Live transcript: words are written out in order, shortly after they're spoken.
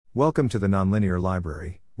Welcome to the Nonlinear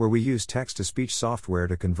Library, where we use text-to-speech software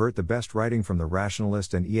to convert the best writing from the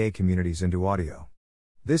Rationalist and EA communities into audio.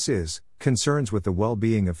 This is Concerns with the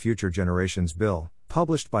Wellbeing of Future Generations Bill,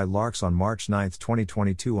 published by Larks on March 9,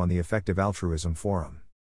 2022 on the Effective Altruism Forum.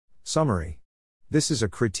 Summary. This is a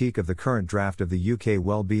critique of the current draft of the UK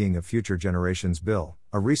Wellbeing of Future Generations Bill,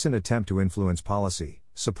 a recent attempt to influence policy,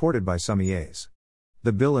 supported by some EAs.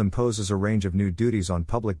 The bill imposes a range of new duties on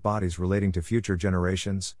public bodies relating to future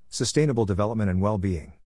generations, sustainable development and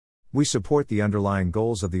well-being. We support the underlying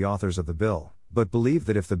goals of the authors of the bill, but believe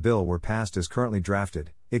that if the bill were passed as currently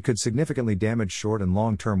drafted, it could significantly damage short and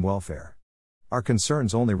long-term welfare. Our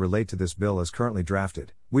concerns only relate to this bill as currently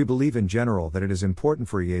drafted. We believe in general that it is important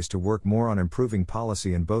for EAs to work more on improving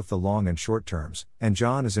policy in both the long and short terms, and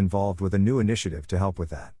John is involved with a new initiative to help with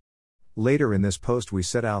that. Later in this post we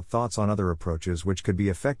set out thoughts on other approaches which could be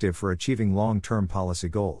effective for achieving long-term policy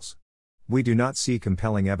goals. We do not see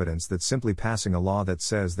compelling evidence that simply passing a law that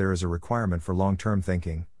says there is a requirement for long-term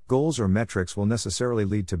thinking, goals or metrics will necessarily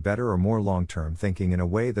lead to better or more long-term thinking in a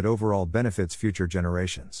way that overall benefits future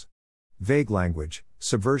generations. Vague language,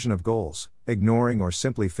 subversion of goals, ignoring or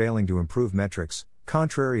simply failing to improve metrics,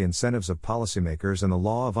 contrary incentives of policymakers and the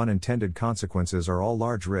law of unintended consequences are all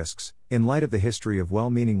large risks, in light of the history of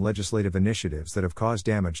well-meaning legislative initiatives that have caused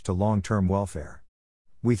damage to long-term welfare.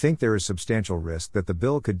 We think there is substantial risk that the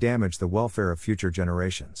bill could damage the welfare of future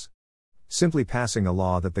generations. Simply passing a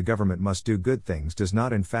law that the government must do good things does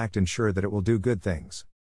not in fact ensure that it will do good things.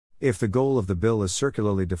 If the goal of the bill is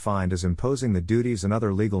circularly defined as imposing the duties and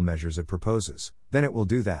other legal measures it proposes, then it will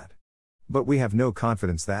do that. But we have no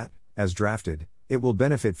confidence that, as drafted, it will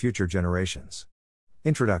benefit future generations.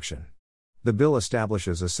 Introduction. The bill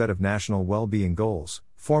establishes a set of national well-being goals,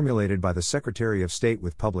 formulated by the Secretary of State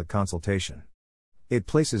with public consultation. It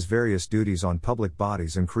places various duties on public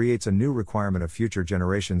bodies and creates a new requirement of future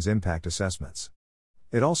generations' impact assessments.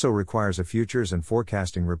 It also requires a futures and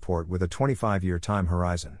forecasting report with a 25-year time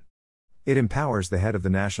horizon. It empowers the head of the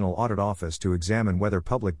National Audit Office to examine whether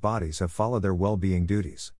public bodies have followed their well-being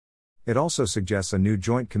duties. It also suggests a new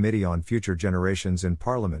joint committee on future generations in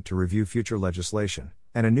Parliament to review future legislation,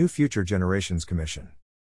 and a new Future Generations Commission.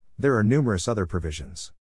 There are numerous other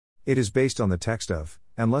provisions. It is based on the text of,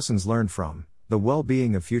 and lessons learned from, the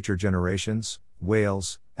Wellbeing of Future Generations,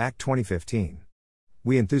 Wales, Act 2015.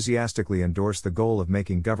 We enthusiastically endorse the goal of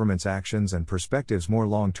making government's actions and perspectives more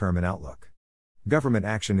long-term in outlook. Government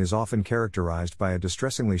action is often characterized by a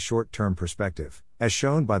distressingly short-term perspective, as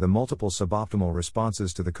shown by the multiple suboptimal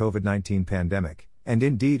responses to the COVID-19 pandemic, and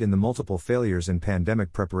indeed in the multiple failures in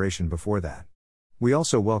pandemic preparation before that. We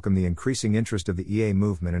also welcome the increasing interest of the EA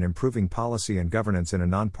movement in improving policy and governance in a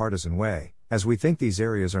non-partisan way, as we think these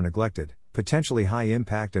areas are neglected, potentially high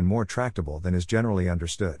impact and more tractable than is generally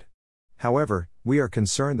understood. However, we are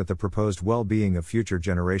concerned that the proposed Wellbeing of Future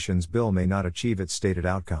Generations bill may not achieve its stated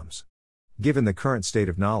outcomes. Given the current state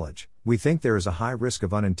of knowledge, we think there is a high risk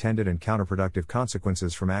of unintended and counterproductive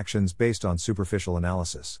consequences from actions based on superficial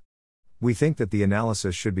analysis. We think that the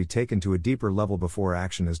analysis should be taken to a deeper level before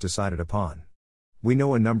action is decided upon. We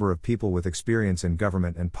know a number of people with experience in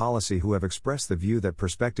government and policy who have expressed the view that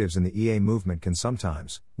perspectives in the EA movement can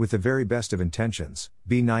sometimes, with the very best of intentions,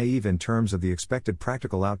 be naive in terms of the expected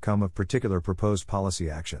practical outcome of particular proposed policy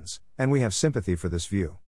actions, and we have sympathy for this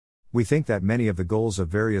view. We think that many of the goals of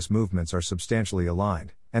various movements are substantially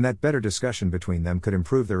aligned, and that better discussion between them could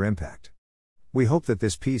improve their impact. We hope that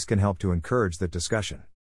this piece can help to encourage that discussion.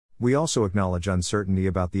 We also acknowledge uncertainty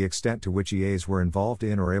about the extent to which EAs were involved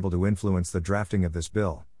in or able to influence the drafting of this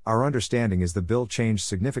bill. Our understanding is the bill changed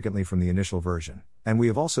significantly from the initial version, and we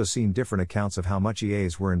have also seen different accounts of how much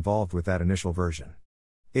EAs were involved with that initial version.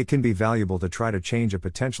 It can be valuable to try to change a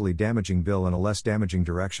potentially damaging bill in a less damaging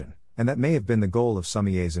direction, and that may have been the goal of some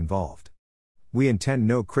EAs involved. We intend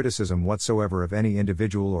no criticism whatsoever of any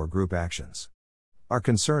individual or group actions. Our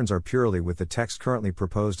concerns are purely with the text currently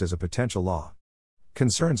proposed as a potential law.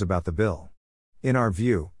 Concerns about the bill. In our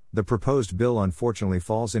view, the proposed bill unfortunately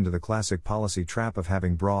falls into the classic policy trap of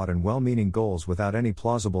having broad and well-meaning goals without any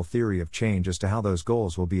plausible theory of change as to how those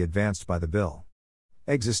goals will be advanced by the bill.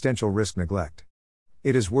 Existential risk neglect.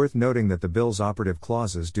 It is worth noting that the bill's operative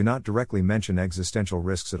clauses do not directly mention existential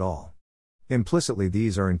risks at all. Implicitly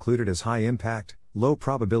these are included as high-impact,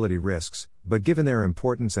 low-probability risks, but given their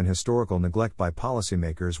importance and historical neglect by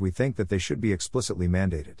policymakers we think that they should be explicitly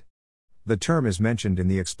mandated. The term is mentioned in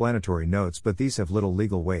the explanatory notes but these have little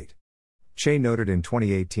legal weight. Che noted in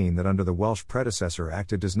 2018 that under the Welsh predecessor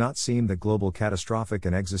act it does not seem that global catastrophic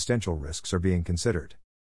and existential risks are being considered.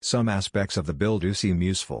 Some aspects of the bill do seem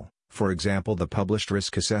useful, for example the published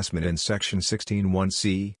risk assessment in section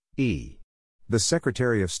 16(1)(c)(e). The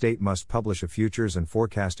Secretary of State must publish a futures and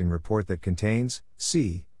forecasting report that contains,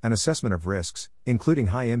 c. an assessment of risks, including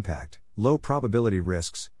high impact, low probability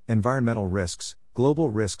risks, environmental risks, global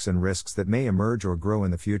risks and risks that may emerge or grow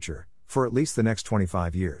in the future, for at least the next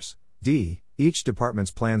 25 years. D. Each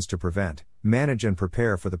department's plans to prevent, manage and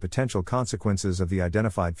prepare for the potential consequences of the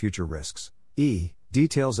identified future risks. E.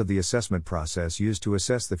 Details of the assessment process used to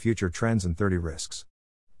assess the future trends and 30 risks.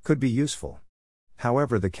 Could be useful.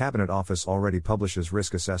 However, the Cabinet Office already publishes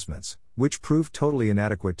risk assessments, which proved totally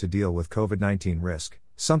inadequate to deal with COVID-19 risk,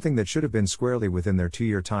 something that should have been squarely within their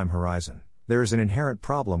 2-year time horizon. There is an inherent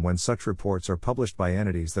problem when such reports are published by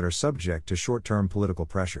entities that are subject to short-term political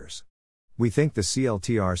pressures. We think the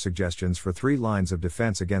CLTR suggestions for 3 lines of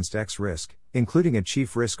defense against X risk, including a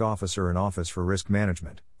Chief Risk Officer and Office for Risk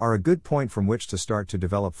Management, are a good point from which to start to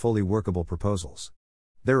develop fully workable proposals.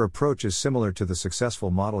 Their approach is similar to the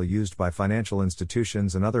successful model used by financial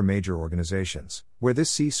institutions and other major organizations, where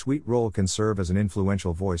this C-suite role can serve as an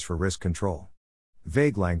influential voice for risk control.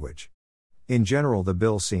 Vague language. In general, the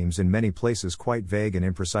bill seems in many places quite vague and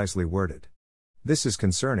imprecisely worded. This is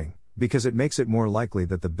concerning, because it makes it more likely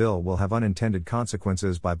that the bill will have unintended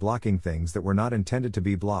consequences by blocking things that were not intended to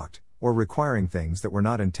be blocked, or requiring things that were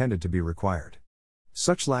not intended to be required.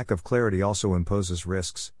 Such lack of clarity also imposes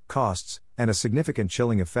risks, costs, and a significant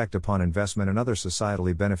chilling effect upon investment and other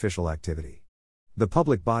societally beneficial activity. The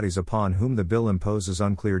public bodies upon whom the bill imposes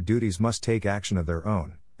unclear duties must take action of their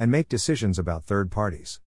own, and make decisions about third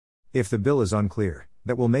parties. If the bill is unclear,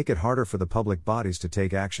 that will make it harder for the public bodies to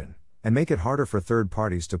take action, and make it harder for third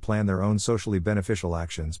parties to plan their own socially beneficial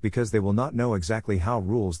actions because they will not know exactly how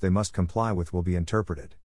rules they must comply with will be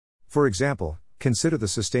interpreted. For example, consider the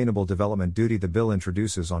sustainable development duty the bill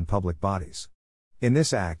introduces on public bodies. In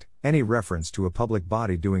this act, any reference to a public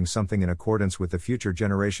body doing something in accordance with the future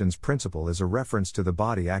generations principle is a reference to the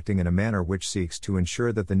body acting in a manner which seeks to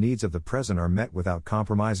ensure that the needs of the present are met without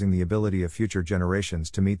compromising the ability of future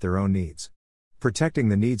generations to meet their own needs. Protecting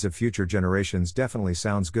the needs of future generations definitely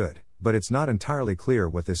sounds good, but it's not entirely clear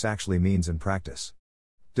what this actually means in practice.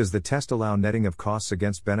 Does the test allow netting of costs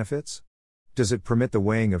against benefits? Does it permit the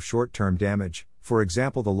weighing of short-term damage, for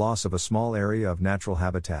example the loss of a small area of natural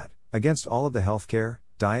habitat, against all of the healthcare,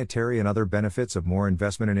 dietary and other benefits of more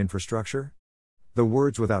investment in infrastructure? The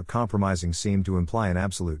words without compromising seem to imply an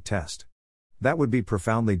absolute test. That would be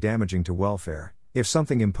profoundly damaging to welfare. If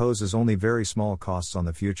something imposes only very small costs on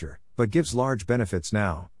the future, but gives large benefits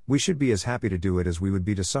now, we should be as happy to do it as we would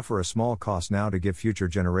be to suffer a small cost now to give future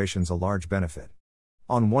generations a large benefit.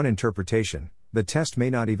 On one interpretation, the test may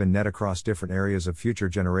not even net across different areas of future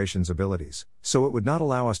generations' abilities, so it would not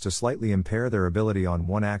allow us to slightly impair their ability on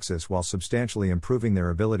one axis while substantially improving their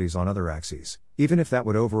abilities on other axes, even if that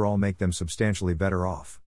would overall make them substantially better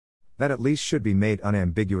off. That at least should be made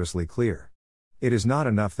unambiguously clear. It is not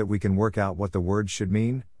enough that we can work out what the words should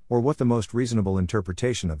mean, or what the most reasonable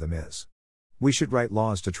interpretation of them is. We should write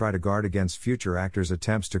laws to try to guard against future actors'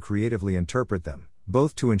 attempts to creatively interpret them,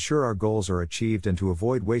 both to ensure our goals are achieved and to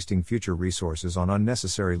avoid wasting future resources on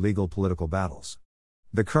unnecessary legal political battles.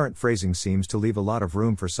 The current phrasing seems to leave a lot of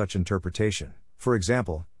room for such interpretation. For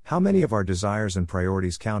example, how many of our desires and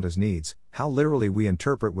priorities count as needs, how literally we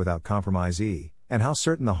interpret without compromise E, and how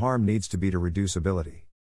certain the harm needs to be to reduce ability.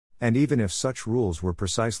 And even if such rules were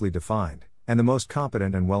precisely defined, and the most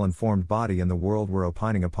competent and well-informed body in the world were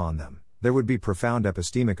opining upon them, there would be profound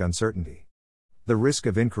epistemic uncertainty. The risk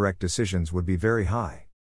of incorrect decisions would be very high.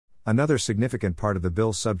 Another significant part of the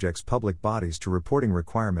bill subjects public bodies to reporting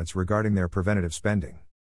requirements regarding their preventative spending.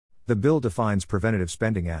 The bill defines preventative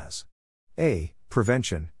spending as a.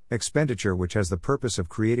 Prevention, expenditure which has the purpose of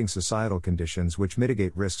creating societal conditions which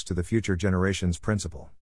mitigate risks to the future generations principle.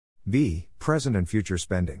 b. Present and future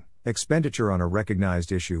spending, expenditure on a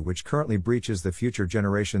recognized issue which currently breaches the future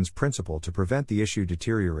generations principle to prevent the issue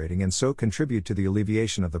deteriorating and so contribute to the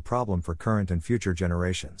alleviation of the problem for current and future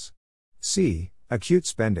generations. c. Acute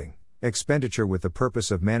spending, expenditure with the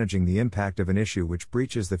purpose of managing the impact of an issue which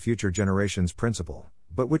breaches the future generations principle,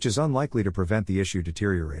 but which is unlikely to prevent the issue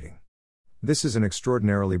deteriorating. This is an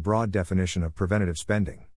extraordinarily broad definition of preventative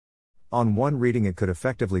spending. On one reading, it could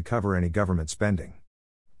effectively cover any government spending.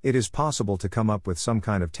 It is possible to come up with some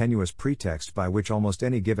kind of tenuous pretext by which almost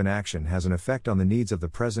any given action has an effect on the needs of the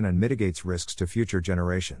present and mitigates risks to future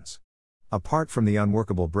generations. Apart from the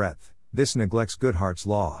unworkable breadth, this neglects Goodhart's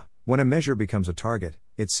law: when a measure becomes a target,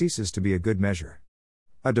 it ceases to be a good measure.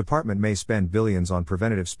 A department may spend billions on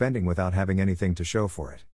preventative spending without having anything to show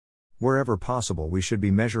for it. Wherever possible, we should be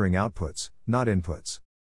measuring outputs, not inputs.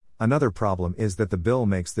 Another problem is that the bill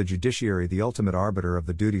makes the judiciary the ultimate arbiter of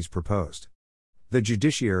the duties proposed. The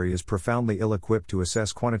judiciary is profoundly ill-equipped to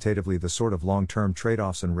assess quantitatively the sort of long-term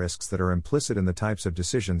trade-offs and risks that are implicit in the types of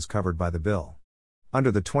decisions covered by the bill.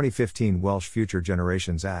 Under the 2015 Welsh Future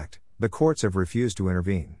Generations Act, the courts have refused to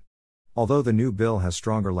intervene. Although the new bill has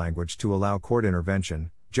stronger language to allow court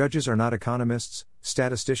intervention, judges are not economists,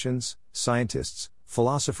 statisticians, scientists,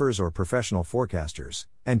 philosophers or professional forecasters,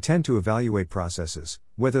 and tend to evaluate processes,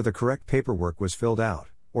 whether the correct paperwork was filled out,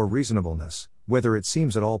 or reasonableness, whether it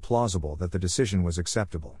seems at all plausible that the decision was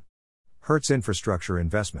acceptable. Hurts infrastructure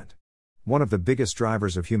investment. One of the biggest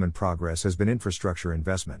drivers of human progress has been infrastructure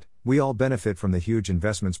investment. We all benefit from the huge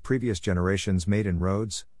investments previous generations made in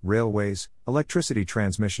roads, railways, electricity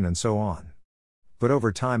transmission and so on. But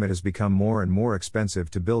over time it has become more and more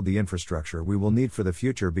expensive to build the infrastructure we will need for the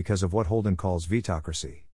future because of what Holden calls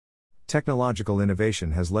vetocracy. Technological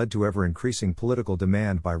innovation has led to ever-increasing political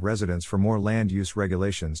demand by residents for more land use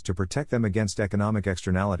regulations to protect them against economic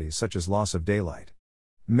externalities such as loss of daylight.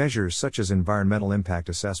 Measures such as environmental impact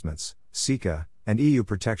assessments, SECA, and EU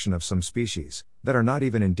protection of some species, that are not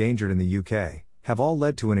even endangered in the UK, have all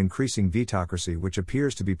led to an increasing vetocracy which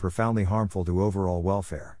appears to be profoundly harmful to overall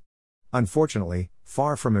welfare. Unfortunately,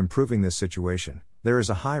 far from improving this situation, there is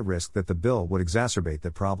a high risk that the bill would exacerbate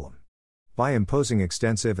the problem. By imposing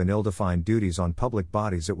extensive and ill-defined duties on public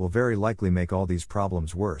bodies, it will very likely make all these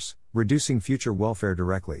problems worse, reducing future welfare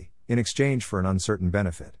directly, in exchange for an uncertain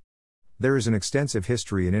benefit. There is an extensive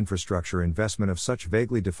history in infrastructure investment of such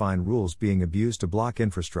vaguely defined rules being abused to block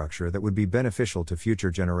infrastructure that would be beneficial to future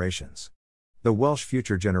generations. The Welsh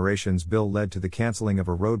Future Generations Bill led to the cancelling of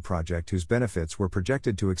a road project whose benefits were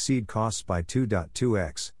projected to exceed costs by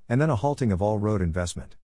 2.2x, and then a halting of all road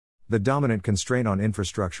investment. The dominant constraint on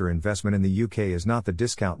infrastructure investment in the UK is not the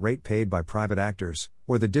discount rate paid by private actors,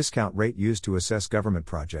 or the discount rate used to assess government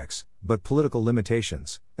projects, but political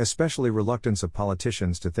limitations, especially reluctance of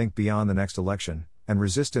politicians to think beyond the next election, and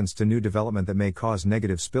resistance to new development that may cause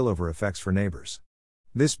negative spillover effects for neighbours.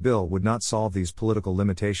 This bill would not solve these political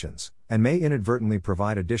limitations, and may inadvertently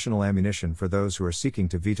provide additional ammunition for those who are seeking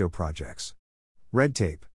to veto projects. Red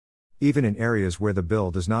tape. Even in areas where the bill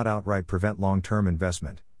does not outright prevent long-term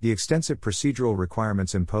investment, the extensive procedural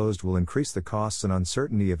requirements imposed will increase the costs and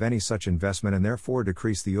uncertainty of any such investment and therefore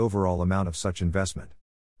decrease the overall amount of such investment.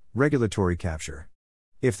 Regulatory capture.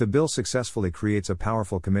 If the bill successfully creates a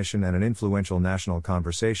powerful commission and an influential national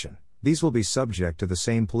conversation, these will be subject to the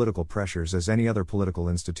same political pressures as any other political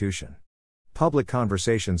institution. Public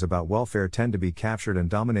conversations about welfare tend to be captured and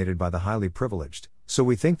dominated by the highly privileged, so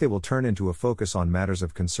we think they will turn into a focus on matters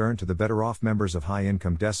of concern to the better-off members of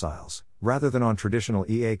high-income deciles, rather than on traditional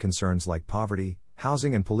EA concerns like poverty,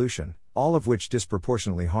 housing and pollution, all of which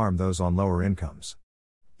disproportionately harm those on lower incomes.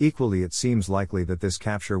 Equally, it seems likely that this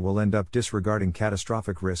capture will end up disregarding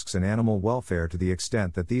catastrophic risks in animal welfare to the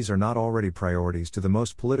extent that these are not already priorities to the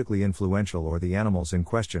most politically influential or the animals in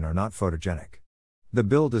question are not photogenic. The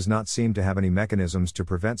bill does not seem to have any mechanisms to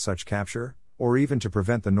prevent such capture, or even to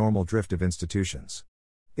prevent the normal drift of institutions.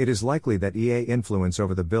 It is likely that EA influence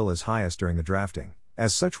over the bill is highest during the drafting.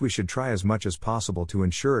 As such, we should try as much as possible to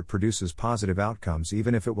ensure it produces positive outcomes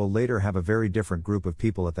even if it will later have a very different group of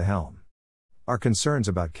people at the helm. Our concerns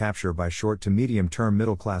about capture by short to medium-term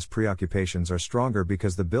middle-class preoccupations are stronger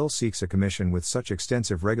because the bill seeks a commission with such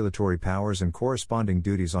extensive regulatory powers and corresponding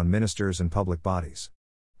duties on ministers and public bodies.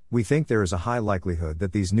 We think there is a high likelihood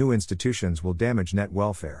that these new institutions will damage net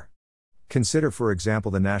welfare. Consider, for example,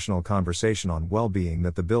 the national conversation on well-being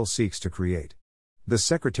that the bill seeks to create. The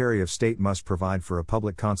Secretary of State must provide for a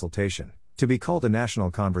public consultation, to be called a national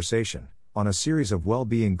conversation, on a series of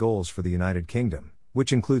well-being goals for the United Kingdom,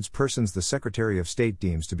 which includes persons the Secretary of State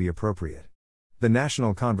deems to be appropriate. The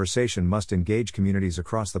national conversation must engage communities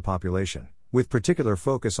across the population, with particular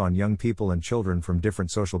focus on young people and children from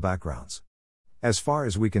different social backgrounds. As far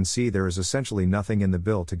as we can see, there is essentially nothing in the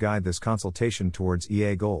bill to guide this consultation towards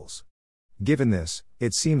EA goals. Given this,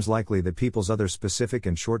 it seems likely that people's other specific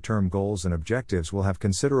and short-term goals and objectives will have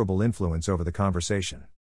considerable influence over the conversation.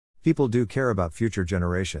 People do care about future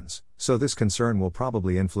generations, so this concern will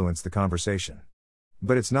probably influence the conversation.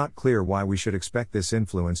 But it's not clear why we should expect this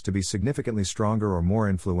influence to be significantly stronger or more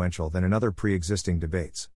influential than in other pre-existing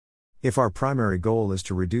debates. If our primary goal is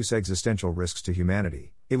to reduce existential risks to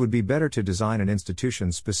humanity, it would be better to design an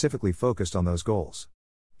institution specifically focused on those goals.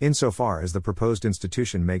 Insofar as the proposed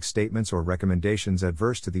institution makes statements or recommendations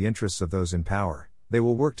adverse to the interests of those in power, they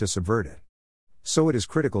will work to subvert it. So it is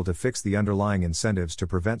critical to fix the underlying incentives to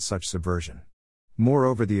prevent such subversion.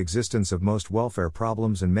 Moreover, the existence of most welfare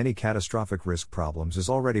problems and many catastrophic risk problems is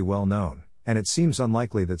already well known, and it seems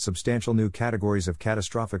unlikely that substantial new categories of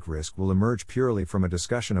catastrophic risk will emerge purely from a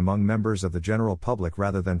discussion among members of the general public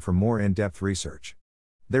rather than from more in-depth research.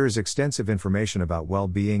 There is extensive information about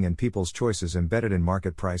well-being and people's choices embedded in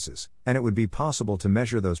market prices, and it would be possible to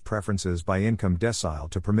measure those preferences by income decile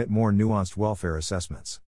to permit more nuanced welfare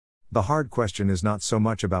assessments. The hard question is not so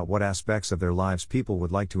much about what aspects of their lives people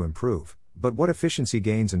would like to improve, but what efficiency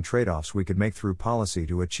gains and trade-offs we could make through policy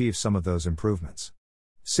to achieve some of those improvements.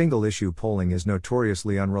 Single-issue polling is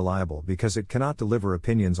notoriously unreliable because it cannot deliver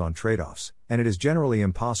opinions on trade-offs, and it is generally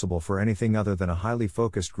impossible for anything other than a highly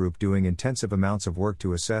focused group doing intensive amounts of work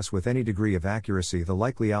to assess with any degree of accuracy the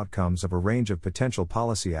likely outcomes of a range of potential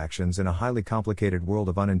policy actions in a highly complicated world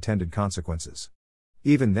of unintended consequences.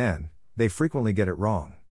 Even then, they frequently get it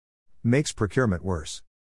wrong. Makes procurement worse.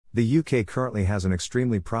 The UK currently has an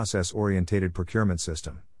extremely process-orientated procurement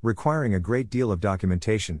system, requiring a great deal of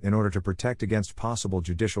documentation in order to protect against possible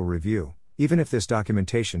judicial review, even if this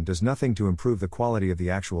documentation does nothing to improve the quality of the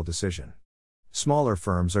actual decision. Smaller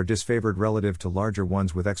firms are disfavored relative to larger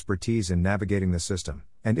ones with expertise in navigating the system,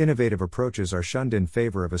 and innovative approaches are shunned in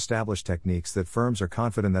favor of established techniques that firms are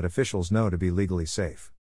confident that officials know to be legally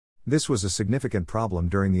safe. This was a significant problem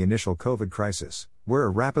during the initial COVID crisis, where a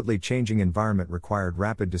rapidly changing environment required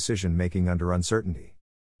rapid decision-making under uncertainty.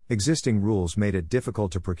 Existing rules made it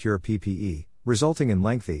difficult to procure PPE, resulting in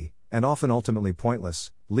lengthy, and often ultimately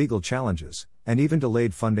pointless, legal challenges, and even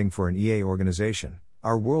delayed funding for an EA organization,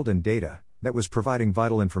 Our World in Data, that was providing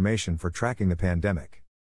vital information for tracking the pandemic.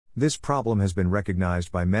 This problem has been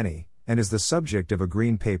recognized by many, and is the subject of a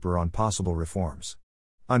green paper on possible reforms.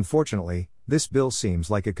 Unfortunately, this bill seems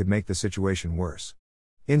like it could make the situation worse.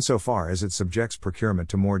 Insofar as it subjects procurement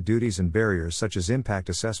to more duties and barriers such as impact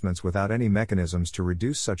assessments without any mechanisms to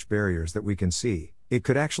reduce such barriers that we can see, it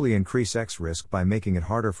could actually increase X risk by making it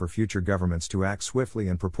harder for future governments to act swiftly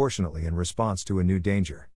and proportionately in response to a new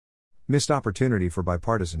danger. Missed opportunity for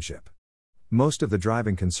bipartisanship. Most of the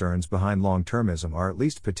driving concerns behind long-termism are at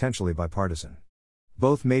least potentially bipartisan.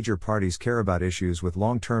 Both major parties care about issues with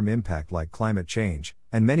long-term impact like climate change,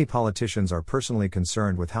 and many politicians are personally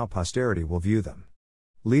concerned with how posterity will view them.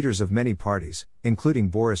 Leaders of many parties, including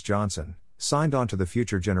Boris Johnson, signed on to the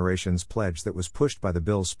Future Generations pledge that was pushed by the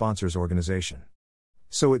bill's sponsors organization.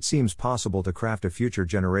 So it seems possible to craft a Future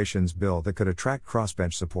Generations bill that could attract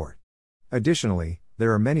crossbench support. Additionally,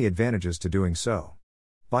 there are many advantages to doing so.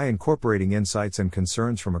 By incorporating insights and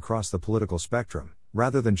concerns from across the political spectrum,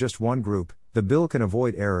 rather than just one group, the bill can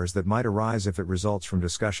avoid errors that might arise if it results from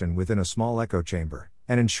discussion within a small echo chamber,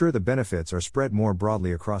 and ensure the benefits are spread more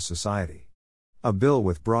broadly across society. A bill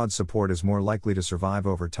with broad support is more likely to survive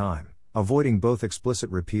over time, avoiding both explicit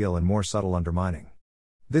repeal and more subtle undermining.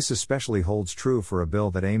 This especially holds true for a bill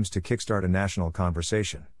that aims to kickstart a national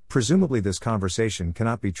conversation. Presumably this conversation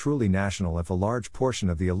cannot be truly national if a large portion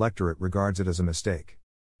of the electorate regards it as a mistake.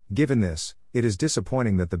 Given this, it is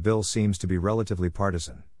disappointing that the bill seems to be relatively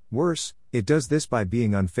partisan. Worse, it does this by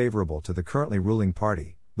being unfavorable to the currently ruling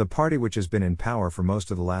party, the party which has been in power for most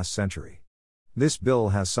of the last century. This bill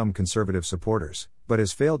has some conservative supporters, but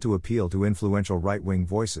has failed to appeal to influential right-wing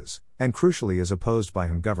voices, and crucially is opposed by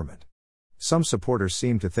home government. Some supporters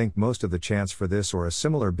seem to think most of the chance for this or a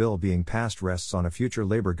similar bill being passed rests on a future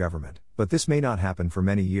Labour government, but this may not happen for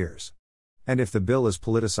many years. And if the bill is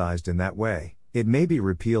politicized in that way, it may be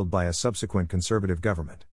repealed by a subsequent Conservative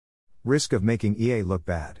government. Risk of making EA look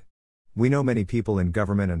bad. We know many people in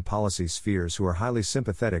government and policy spheres who are highly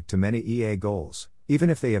sympathetic to many EA goals, even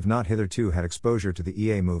if they have not hitherto had exposure to the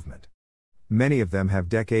EA movement. Many of them have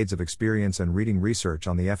decades of experience and reading research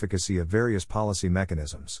on the efficacy of various policy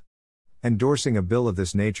mechanisms. Endorsing a bill of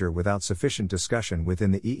this nature without sufficient discussion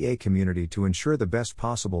within the EA community to ensure the best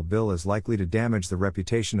possible bill is likely to damage the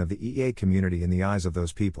reputation of the EA community in the eyes of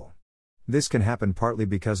those people. This can happen partly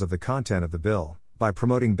because of the content of the bill. By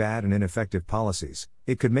promoting bad and ineffective policies,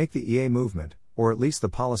 it could make the EA movement, or at least the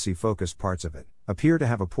policy-focused parts of it, appear to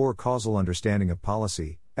have a poor causal understanding of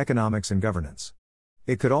policy, economics and governance.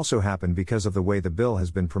 It could also happen because of the way the bill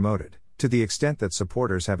has been promoted. To the extent that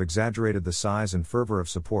supporters have exaggerated the size and fervor of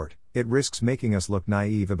support, it risks making us look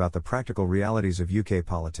naive about the practical realities of UK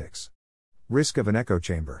politics. Risk of an echo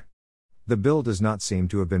chamber. The bill does not seem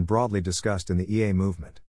to have been broadly discussed in the EA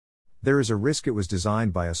movement. There is a risk it was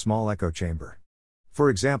designed by a small echo chamber. For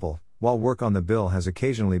example, while work on the bill has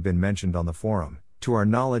occasionally been mentioned on the forum, to our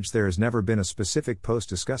knowledge there has never been a specific post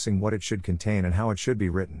discussing what it should contain and how it should be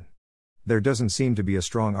written. There doesn't seem to be a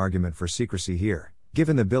strong argument for secrecy here,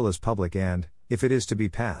 given the bill is public and, if it is to be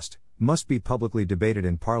passed, must be publicly debated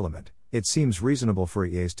in Parliament. It seems reasonable for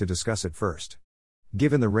EAs to discuss it first.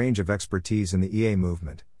 Given the range of expertise in the EA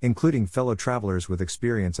movement, including fellow travelers with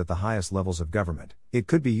experience at the highest levels of government, it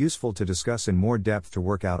could be useful to discuss in more depth to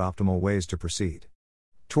work out optimal ways to proceed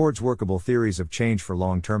towards workable theories of change for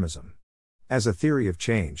long-termism. As a theory of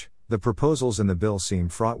change, the proposals in the bill seem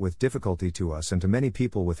fraught with difficulty to us and to many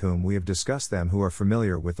people with whom we have discussed them who are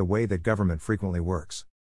familiar with the way that government frequently works.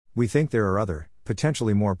 We think there are other,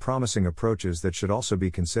 potentially more promising approaches that should also be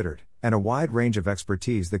considered, and a wide range of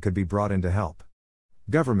expertise that could be brought in to help.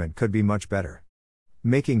 Government could be much better.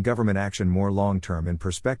 Making government action more long-term in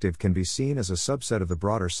perspective can be seen as a subset of the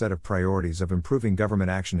broader set of priorities of improving government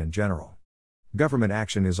action in general. Government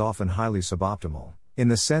action is often highly suboptimal, in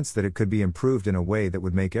the sense that it could be improved in a way that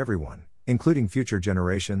would make everyone, including future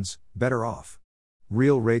generations, better off.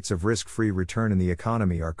 Real rates of risk-free return in the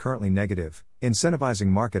economy are currently negative, incentivizing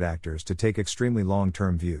market actors to take extremely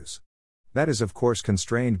long-term views. That is of course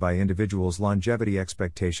constrained by individuals' longevity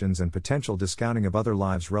expectations and potential discounting of other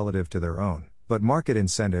lives relative to their own, but market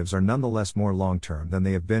incentives are nonetheless more long-term than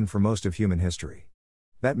they have been for most of human history.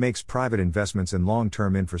 That makes private investments in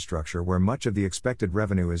long-term infrastructure where much of the expected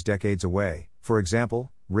revenue is decades away, for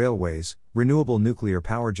example, railways, renewable nuclear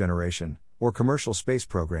power generation, or commercial space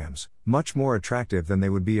programs, much more attractive than they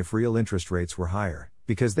would be if real interest rates were higher,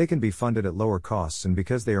 because they can be funded at lower costs and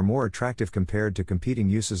because they are more attractive compared to competing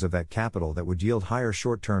uses of that capital that would yield higher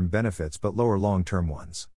short-term benefits but lower long-term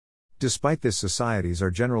ones. Despite this, societies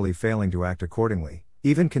are generally failing to act accordingly,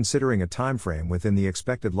 even considering a time frame within the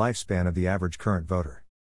expected lifespan of the average current voter.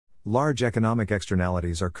 Large economic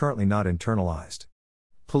externalities are currently not internalized.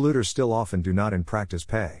 Polluters still often do not in practice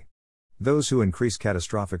pay. Those who increase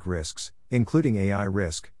catastrophic risks, including AI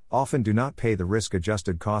risk, often do not pay the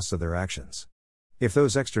risk-adjusted costs of their actions. If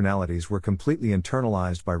those externalities were completely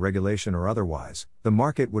internalized by regulation or otherwise, the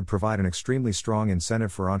market would provide an extremely strong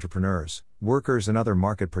incentive for entrepreneurs, workers and other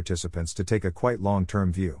market participants to take a quite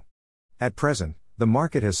long-term view. At present, the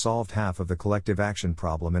market has solved half of the collective action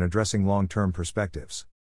problem in addressing long-term perspectives.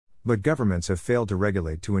 But governments have failed to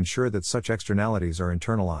regulate to ensure that such externalities are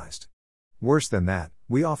internalized. Worse than that,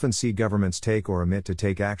 we often see governments take or omit to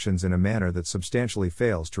take actions in a manner that substantially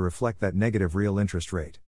fails to reflect that negative real interest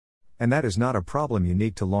rate. And that is not a problem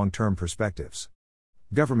unique to long-term perspectives.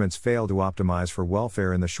 Governments fail to optimize for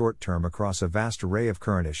welfare in the short term across a vast array of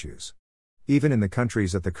current issues. Even in the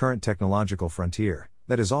countries at the current technological frontier,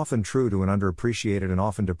 that is often true to an underappreciated and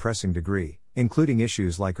often depressing degree, including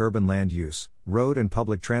issues like urban land use, road and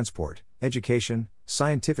public transport, education,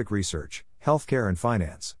 scientific research, healthcare and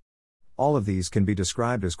finance. All of these can be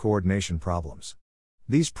described as coordination problems.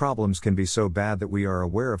 These problems can be so bad that we are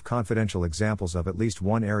aware of confidential examples of at least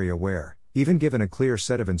one area where, even given a clear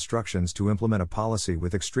set of instructions to implement a policy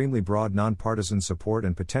with extremely broad non-partisan support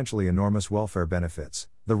and potentially enormous welfare benefits,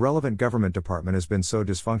 the relevant government department has been so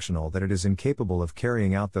dysfunctional that it is incapable of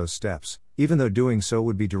carrying out those steps, even though doing so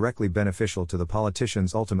would be directly beneficial to the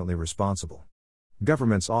politicians ultimately responsible.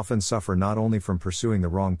 Governments often suffer not only from pursuing the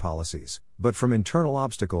wrong policies, but from internal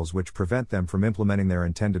obstacles which prevent them from implementing their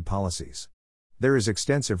intended policies. There is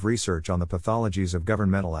extensive research on the pathologies of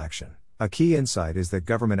governmental action. A key insight is that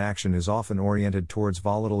government action is often oriented towards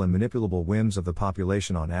volatile and manipulable whims of the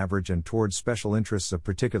population on average and towards special interests of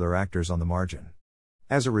particular actors on the margin.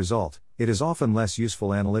 As a result, it is often less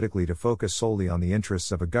useful analytically to focus solely on the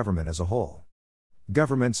interests of a government as a whole.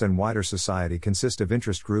 Governments and wider society consist of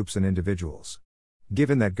interest groups and individuals.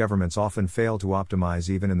 Given that governments often fail to optimize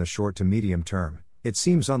even in the short to medium term, it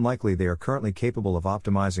seems unlikely they are currently capable of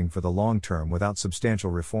optimizing for the long term without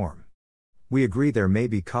substantial reform. We agree there may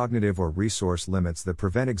be cognitive or resource limits that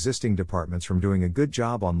prevent existing departments from doing a good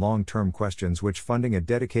job on long-term questions which funding a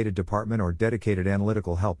dedicated department or dedicated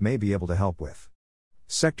analytical help may be able to help with.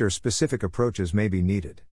 Sector-specific approaches may be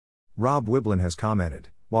needed. Rob Wiblin has commented,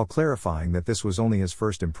 while clarifying that this was only his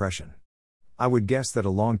first impression. I would guess that a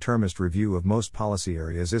long-termist review of most policy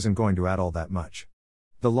areas isn't going to add all that much.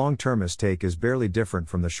 The long-termist take is barely different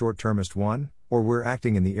from the short-termist one, or we're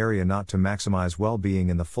acting in the area not to maximize well-being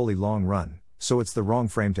in the fully long run, so it's the wrong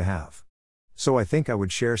frame to have. So I think I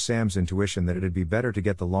would share Sam's intuition that it'd be better to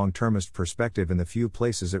get the long-termist perspective in the few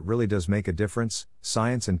places it really does make a difference: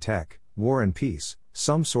 science and tech, war and peace,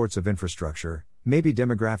 some sorts of infrastructure, maybe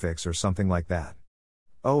demographics or something like that.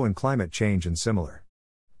 Oh, and climate change and similar.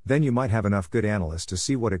 Then you might have enough good analysts to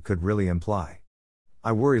see what it could really imply.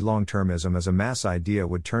 I worry long-termism as a mass idea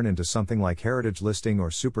would turn into something like heritage listing or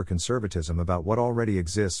super-conservatism about what already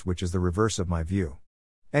exists, which is the reverse of my view.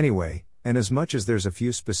 Anyway, and as much as there's a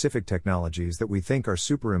few specific technologies that we think are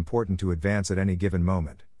super important to advance at any given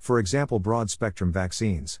moment, for example broad-spectrum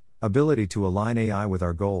vaccines, ability to align AI with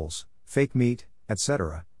our goals, fake meat,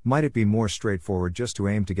 etc., might it be more straightforward just to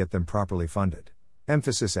aim to get them properly funded?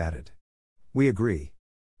 Emphasis added. We agree.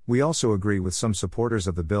 We also agree with some supporters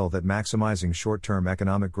of the bill that maximizing short-term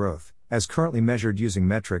economic growth, as currently measured using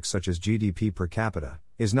metrics such as GDP per capita,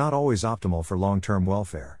 is not always optimal for long-term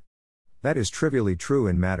welfare. That is trivially true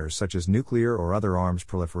in matters such as nuclear or other arms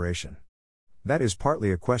proliferation. That is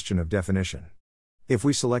partly a question of definition. If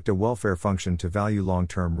we select a welfare function to value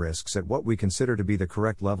long-term risks at what we consider to be the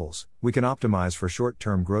correct levels, we can optimize for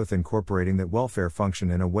short-term growth incorporating that welfare function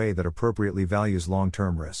in a way that appropriately values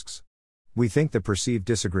long-term risks. We think the perceived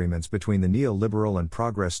disagreements between the neoliberal and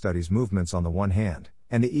progress studies movements on the one hand,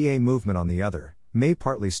 and the EA movement on the other, may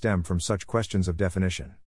partly stem from such questions of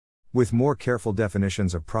definition. With more careful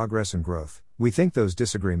definitions of progress and growth, we think those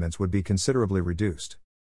disagreements would be considerably reduced.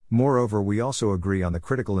 Moreover, we also agree on the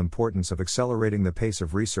critical importance of accelerating the pace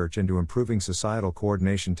of research into improving societal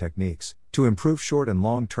coordination techniques, to improve short and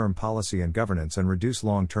long-term policy and governance and reduce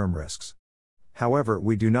long-term risks. However,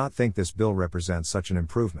 we do not think this bill represents such an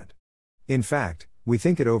improvement. In fact, we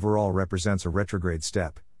think it overall represents a retrograde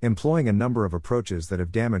step, employing a number of approaches that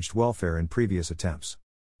have damaged welfare in previous attempts.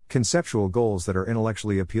 Conceptual goals that are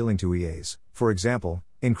intellectually appealing to EAs, for example,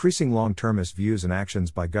 increasing long-termist views and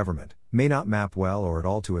actions by government, may not map well or at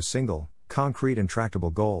all to a single, concrete and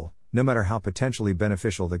tractable goal, no matter how potentially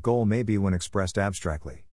beneficial the goal may be when expressed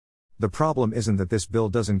abstractly. The problem isn't that this bill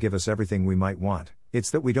doesn't give us everything we might want,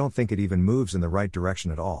 it's that we don't think it even moves in the right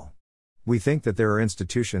direction at all. We think that there are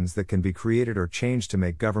institutions that can be created or changed to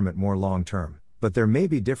make government more long-term, but there may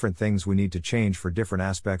be different things we need to change for different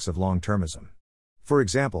aspects of long-termism. For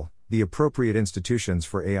example, the appropriate institutions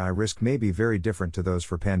for AI risk may be very different to those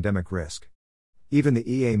for pandemic risk. Even the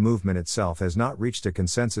EA movement itself has not reached a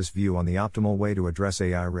consensus view on the optimal way to address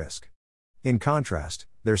AI risk. In contrast,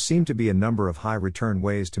 there seem to be a number of high-return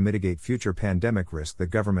ways to mitigate future pandemic risk that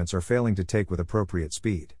governments are failing to take with appropriate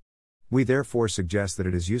speed. We therefore suggest that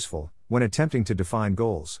it is useful, when attempting to define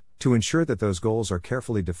goals, to ensure that those goals are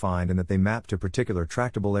carefully defined and that they map to particular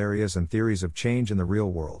tractable areas and theories of change in the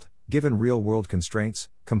real world, given real-world constraints,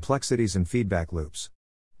 complexities and feedback loops.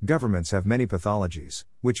 Governments have many pathologies,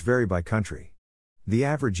 which vary by country. The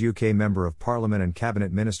average UK member of Parliament and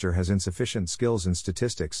cabinet minister has insufficient skills in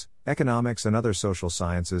statistics, economics and other social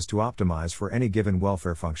sciences to optimize for any given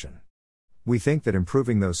welfare function. We think that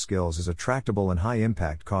improving those skills is a tractable and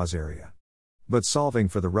high-impact cause area. But solving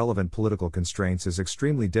for the relevant political constraints is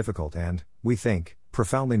extremely difficult and, we think,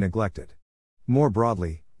 profoundly neglected. More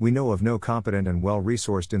broadly, we know of no competent and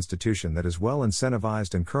well-resourced institution that is well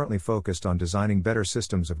incentivized and currently focused on designing better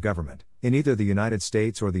systems of government, in either the United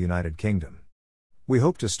States or the United Kingdom. We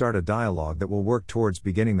hope to start a dialogue that will work towards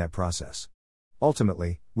beginning that process.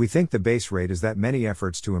 Ultimately, we think the base rate is that many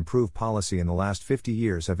efforts to improve policy in the last 50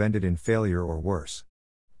 years have ended in failure or worse.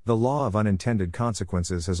 The law of unintended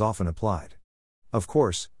consequences has often applied. Of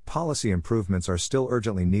course, policy improvements are still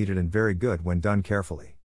urgently needed and very good when done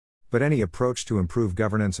carefully. But any approach to improve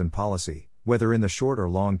governance and policy, whether in the short or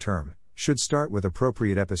long term, should start with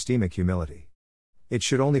appropriate epistemic humility. It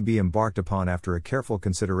should only be embarked upon after a careful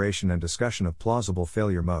consideration and discussion of plausible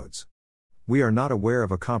failure modes. We are not aware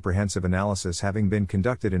of a comprehensive analysis having been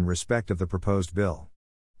conducted in respect of the proposed bill.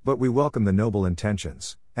 But we welcome the noble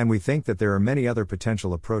intentions, and we think that there are many other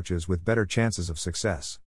potential approaches with better chances of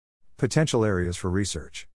success. Potential areas for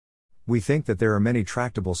research. We think that there are many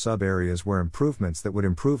tractable sub-areas where improvements that would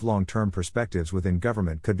improve long-term perspectives within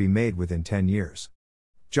government could be made within 10 years.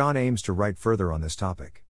 John aims to write further on this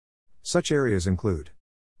topic. Such areas include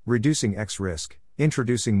reducing X risk,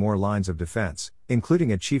 introducing more lines of defense,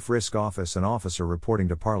 including a chief risk office and officer reporting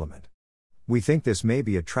to Parliament. We think this may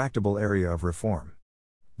be a tractable area of reform.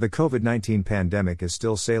 The COVID-19 pandemic is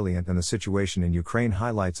still salient and the situation in Ukraine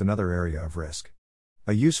highlights another area of risk.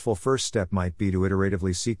 A useful first step might be to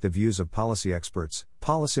iteratively seek the views of policy experts,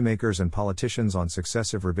 policymakers and politicians on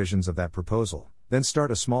successive revisions of that proposal, then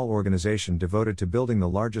start a small organization devoted to building the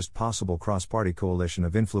largest possible cross-party coalition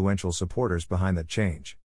of influential supporters behind that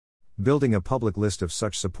change. Building a public list of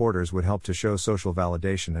such supporters would help to show social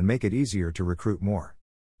validation and make it easier to recruit more.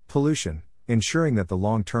 Pollution, ensuring that the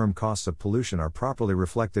long-term costs of pollution are properly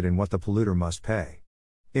reflected in what the polluter must pay.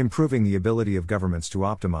 Improving the ability of governments to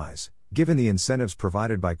optimize, given the incentives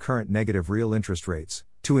provided by current negative real interest rates,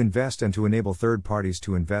 to invest and to enable third parties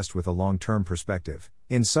to invest with a long-term perspective,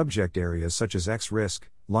 in subject areas such as X risk,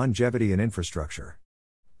 longevity and infrastructure.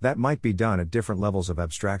 That might be done at different levels of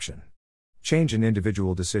abstraction. Change an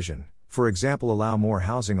individual decision, for example allow more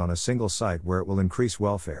housing on a single site where it will increase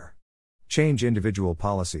welfare. Change individual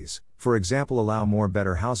policies, for example allow more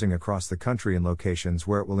better housing across the country in locations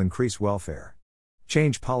where it will increase welfare.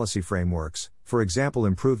 Change policy frameworks, for example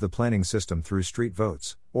improve the planning system through street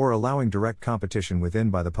votes, or allowing direct competition within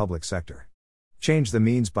by the public sector. Change the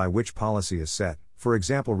means by which policy is set, for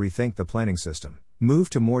example rethink the planning system, move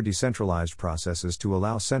to more decentralized processes to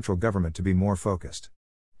allow central government to be more focused.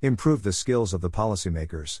 Improve the skills of the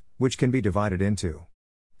policymakers, which can be divided into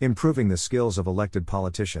improving the skills of elected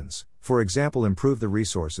politicians, for example improve the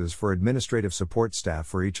resources for administrative support staff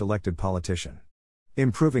for each elected politician.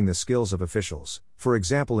 Improving the skills of officials, for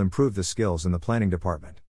example improve the skills in the planning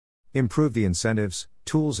department. Improve the incentives,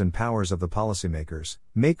 tools and powers of the policymakers,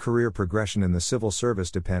 make career progression in the civil service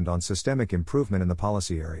depend on systemic improvement in the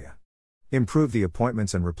policy area. Improve the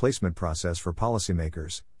appointments and replacement process for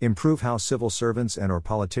policymakers, improve how civil servants and/or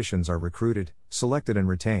politicians are recruited, selected and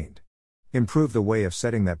retained. Improve the way of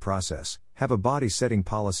setting that process, have a body setting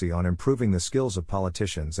policy on improving the skills of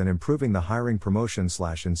politicians and improving the hiring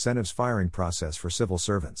promotion/incentives firing process for civil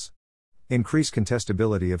servants. Increase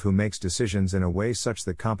contestability of who makes decisions in a way such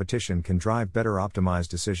that competition can drive better optimized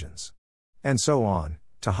decisions. And so on,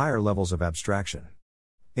 to higher levels of abstraction.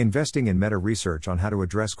 Investing in meta-research on how to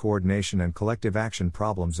address coordination and collective action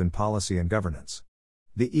problems in policy and governance.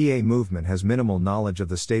 The EA movement has minimal knowledge of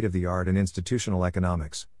the state-of-the-art in institutional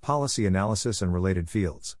economics, policy analysis and related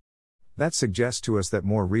fields. That suggests to us that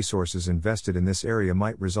more resources invested in this area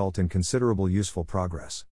might result in considerable useful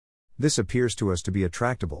progress. This appears to us to be a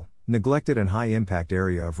tractable, neglected and high-impact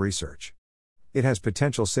area of research. It has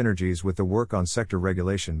potential synergies with the work on sector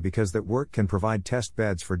regulation because that work can provide test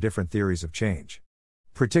beds for different theories of change.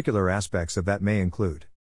 Particular aspects of that may include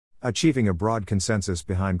achieving a broad consensus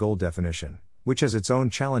behind goal definition, which has its own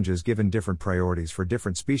challenges given different priorities for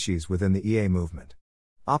different species within the EA movement.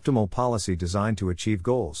 Optimal policy designed to achieve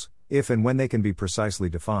goals, if and when they can be precisely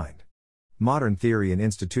defined. Modern theory in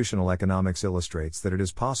institutional economics illustrates that it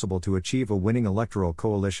is possible to achieve a winning electoral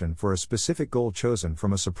coalition for a specific goal chosen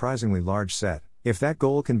from a surprisingly large set, if that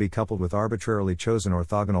goal can be coupled with arbitrarily chosen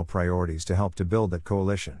orthogonal priorities to help to build that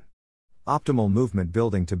coalition. Optimal movement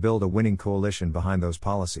building to build a winning coalition behind those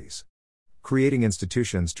policies. Creating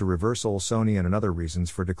institutions to reverse Olsonian and other reasons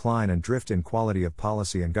for decline and drift in quality of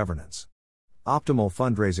policy and governance. Optimal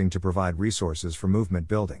fundraising to provide resources for movement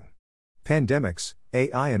building. Pandemics,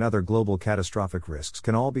 AI and other global catastrophic risks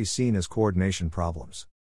can all be seen as coordination problems.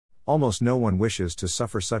 Almost no one wishes to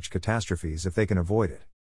suffer such catastrophes if they can avoid it.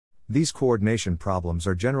 These coordination problems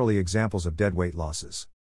are generally examples of deadweight losses.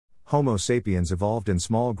 Homo sapiens evolved in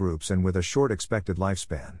small groups and with a short expected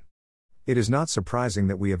lifespan. It is not surprising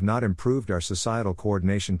that we have not improved our societal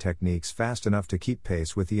coordination techniques fast enough to keep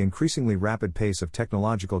pace with the increasingly rapid pace of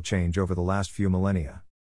technological change over the last few millennia.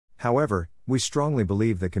 However, we strongly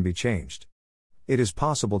believe that can be changed. It is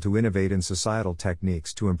possible to innovate in societal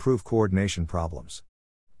techniques to improve coordination problems.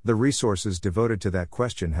 The resources devoted to that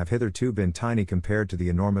question have hitherto been tiny compared to the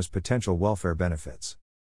enormous potential welfare benefits.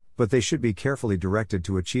 But they should be carefully directed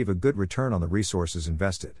to achieve a good return on the resources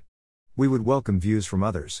invested. We would welcome views from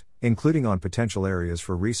others, including on potential areas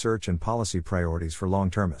for research and policy priorities for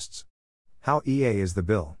long-termists. How EA is the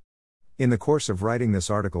bill? In the course of writing this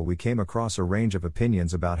article we came across a range of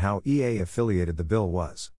opinions about how EA-affiliated the bill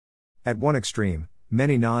was. At one extreme,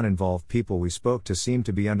 many non-involved people we spoke to seemed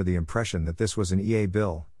to be under the impression that this was an EA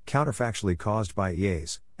bill, counterfactually caused by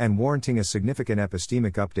EAs, and warranting a significant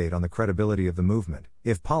epistemic update on the credibility of the movement,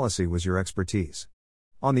 if policy was your expertise.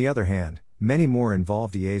 On the other hand, many more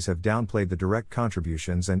involved EAs have downplayed the direct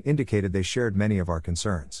contributions and indicated they shared many of our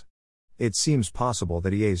concerns. It seems possible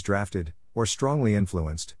that EAs drafted, or strongly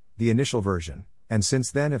influenced, the initial version, and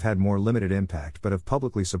since then have had more limited impact but have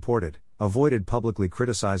publicly supported, avoided publicly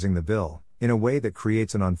criticizing the bill, in a way that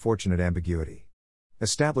creates an unfortunate ambiguity.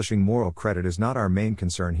 Establishing moral credit is not our main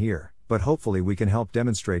concern here, but hopefully we can help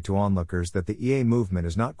demonstrate to onlookers that the EA movement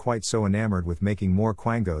is not quite so enamored with making more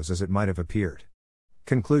quangos as it might have appeared.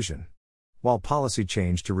 Conclusion. While policy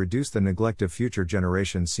change to reduce the neglect of future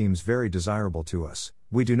generations seems very desirable to us,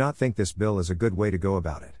 we do not think this bill is a good way to go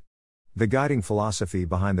about it. The guiding philosophy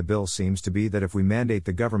behind the bill seems to be that if we mandate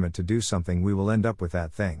the government to do something we will end up with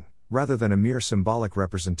that thing, rather than a mere symbolic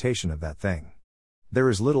representation of that thing. There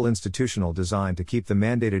is little institutional design to keep the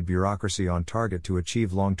mandated bureaucracy on target to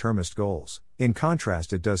achieve long-termist goals. In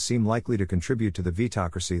contrast, it does seem likely to contribute to the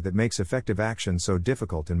vetocracy that makes effective action so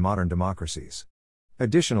difficult in modern democracies.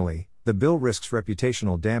 Additionally, the bill risks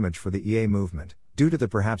reputational damage for the EA movement, due to the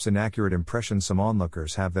perhaps inaccurate impression some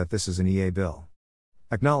onlookers have that this is an EA bill.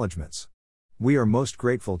 Acknowledgements. We are most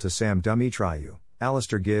grateful to Sam Dumitriou,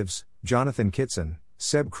 Alistair Gibbs, Jonathan Kitson,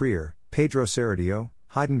 Seb Creer, Pedro Saradio,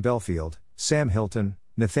 Hayden Belfield, Sam Hilton,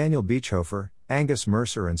 Nathaniel Beechhofer, Angus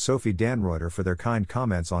Mercer and Sophie Danreuter for their kind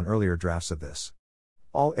comments on earlier drafts of this.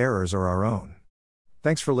 All errors are our own.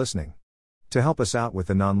 Thanks for listening. To help us out with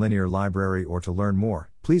the Nonlinear Library or to learn more,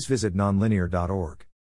 please visit nonlinear.org.